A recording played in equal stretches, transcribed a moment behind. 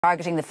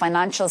targeting the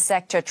financial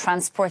sector,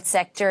 transport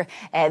sector,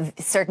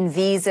 certain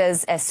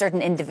visas,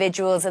 certain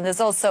individuals. And there's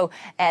also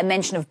a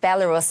mention of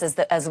Belarus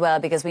as well,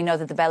 because we know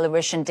that the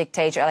Belarusian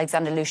dictator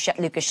Alexander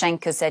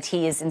Lukashenko said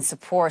he is in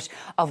support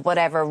of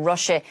whatever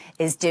Russia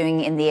is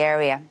doing in the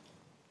area.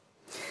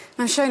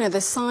 Now, Shona,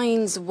 the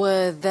signs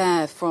were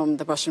there from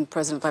the Russian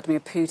President Vladimir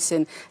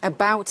Putin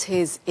about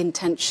his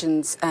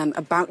intentions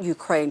about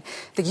Ukraine.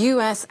 The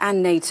US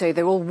and NATO,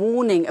 they're all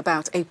warning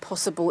about a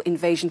possible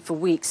invasion for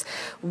weeks.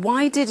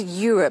 Why did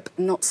Europe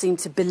not seem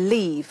to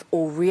believe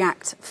or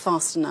react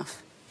fast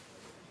enough?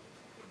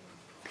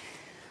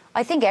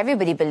 I think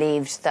everybody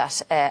believed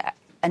that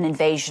an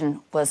invasion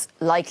was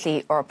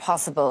likely or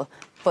possible.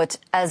 But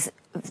as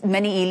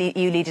many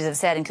EU leaders have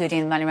said,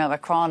 including Emmanuel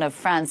Macron of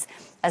France,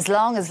 as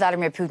long as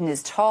Vladimir Putin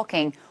is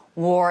talking,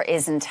 war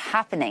isn't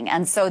happening.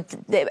 And so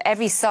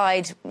every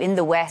side in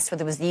the West,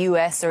 whether it was the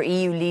US or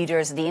EU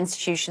leaders or the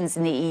institutions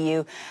in the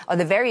EU or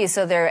the various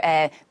other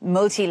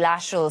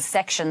multilateral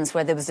sections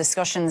where there was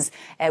discussions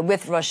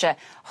with Russia,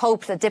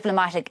 hoped that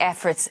diplomatic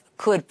efforts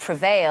could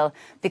prevail,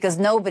 because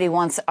nobody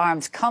wants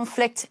armed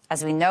conflict.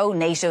 As we know,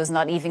 NATO is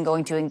not even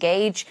going to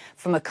engage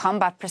from a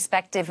combat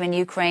perspective in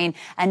Ukraine,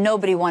 and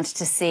nobody wants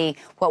to see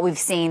what we've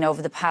seen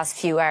over the past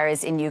few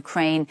hours in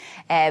Ukraine.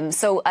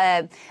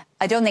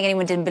 I don't think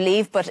anyone didn't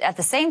believe, but at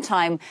the same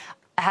time,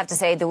 I have to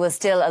say there was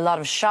still a lot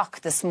of shock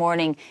this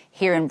morning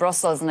here in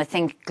Brussels, and I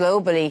think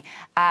globally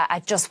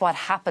at just what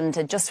happened,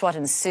 at just what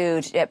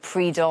ensued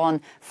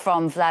pre-dawn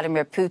from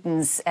Vladimir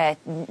Putin's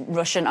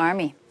Russian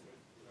army.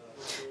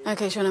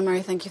 OK, Shona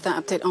Murray, thank you for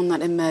that update on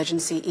that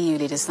emergency EU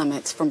Leaders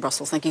Summit from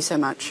Brussels. Thank you so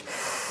much.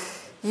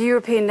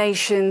 European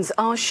nations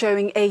are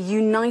showing a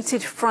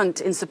united front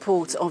in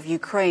support of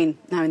Ukraine.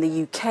 Now, in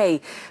the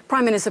UK,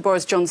 Prime Minister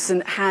Boris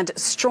Johnson had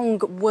strong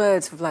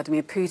words for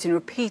Vladimir Putin,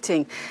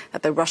 repeating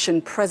that the Russian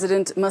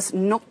president must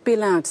not be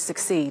allowed to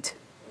succeed.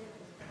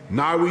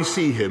 Now we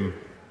see him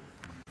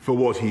for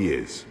what he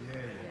is,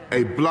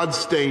 a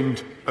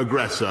blood-stained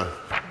aggressor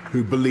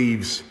who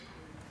believes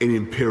in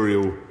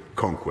imperial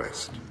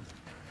conquest.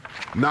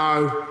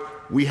 Now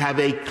we have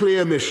a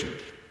clear mission,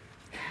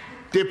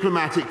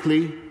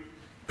 diplomatically,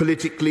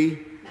 politically,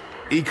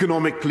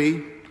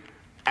 economically,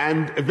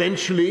 and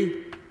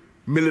eventually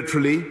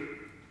militarily.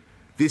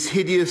 This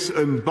hideous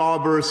and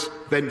barbarous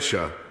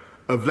venture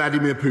of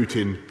Vladimir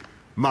Putin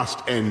must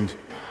end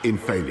in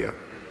failure.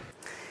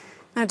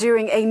 Now,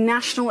 during a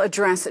national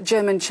address,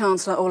 German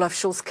Chancellor Olaf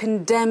Scholz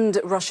condemned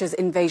Russia's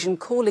invasion,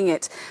 calling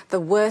it the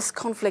worst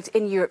conflict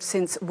in Europe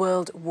since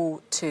World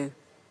War II.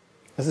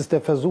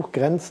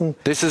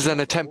 This is an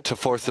attempt to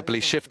forcibly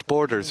shift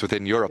borders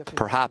within Europe,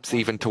 perhaps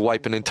even to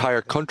wipe an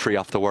entire country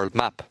off the world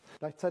map.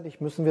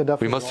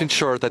 We must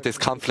ensure that this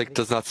conflict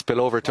does not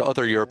spill over to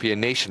other European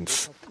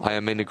nations. I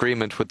am in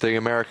agreement with the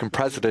American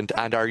president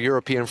and our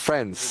European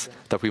friends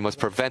that we must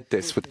prevent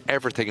this with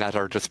everything at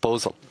our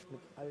disposal.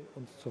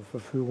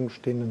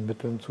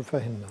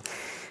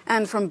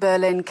 And from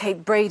Berlin,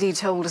 Kate Brady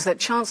told us that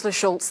Chancellor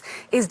Scholz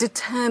is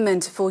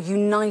determined for a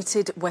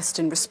united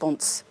Western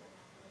response.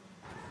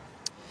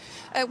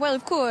 Well,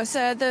 of course,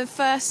 the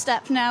first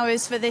step now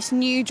is for this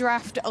new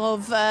draft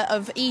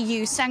of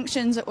EU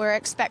sanctions that we're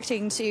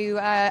expecting to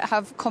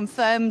have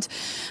confirmed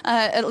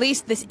at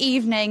least this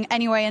evening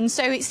anyway. And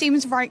so it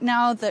seems right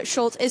now that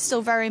Scholz is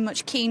still very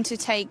much keen to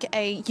take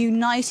a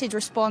united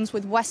response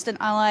with Western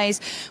allies,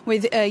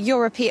 with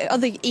European,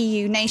 other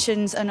EU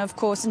nations and, of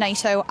course,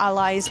 NATO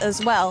allies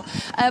as well.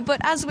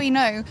 But as we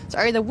know,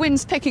 sorry, the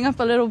wind's picking up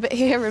a little bit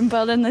here in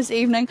Berlin this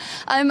evening.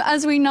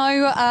 As we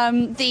know,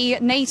 the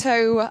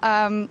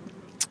NATO...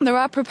 there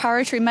are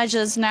preparatory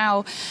measures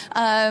now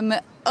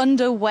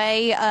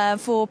underway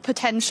for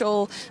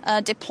potential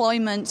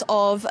deployment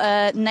of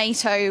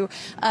NATO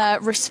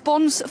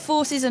response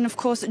forces, and of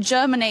course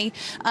Germany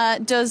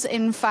does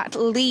in fact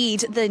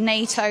lead the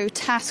NATO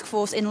task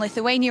force in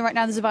Lithuania right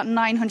now. There's about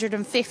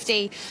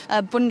 950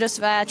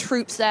 Bundeswehr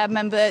troops there,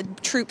 member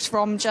troops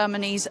from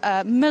Germany's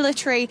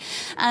military,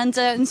 and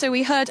so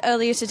we heard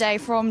earlier today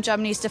from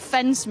Germany's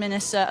defense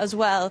minister as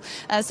well,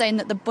 saying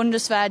that the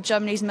Bundeswehr,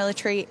 Germany's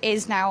military,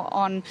 is now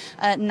on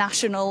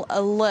national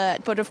alert.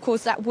 But of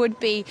course that would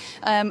be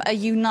a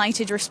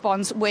united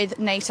response with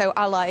NATO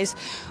allies.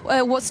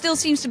 What still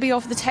seems to be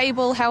off the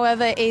table,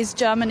 however, is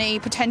Germany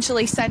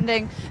potentially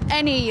sending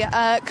any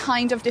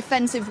kind of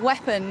defensive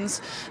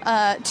weapons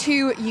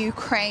to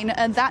Ukraine.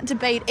 And that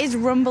debate is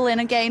rumbling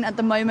again at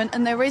the moment,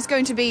 and there is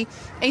going to be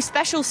a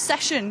special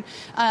session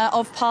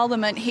of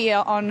Parliament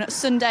here on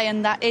Sunday,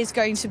 and that is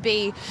going to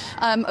be,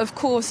 of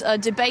course,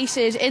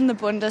 debated in the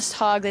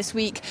Bundestag this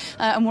week.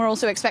 And we're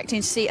also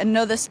expecting to see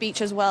another speech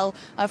as well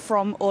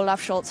from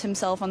Olaf Scholz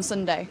himself on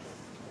Sunday.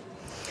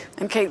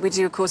 And Kate, we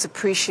do, of course,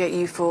 appreciate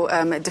you for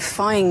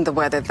defying the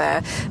weather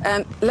there.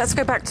 Let's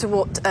go back to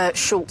what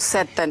Scholz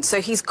said then.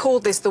 So he's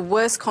called this the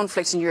worst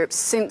conflict in Europe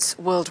since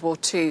World War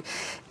II.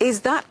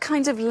 Is that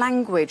kind of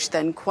language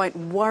then quite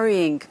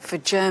worrying for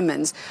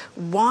Germans?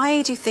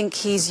 Why do you think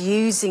he's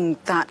using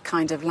that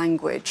kind of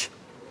language?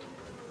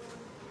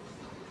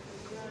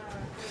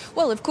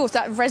 Well, of course,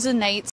 that resonates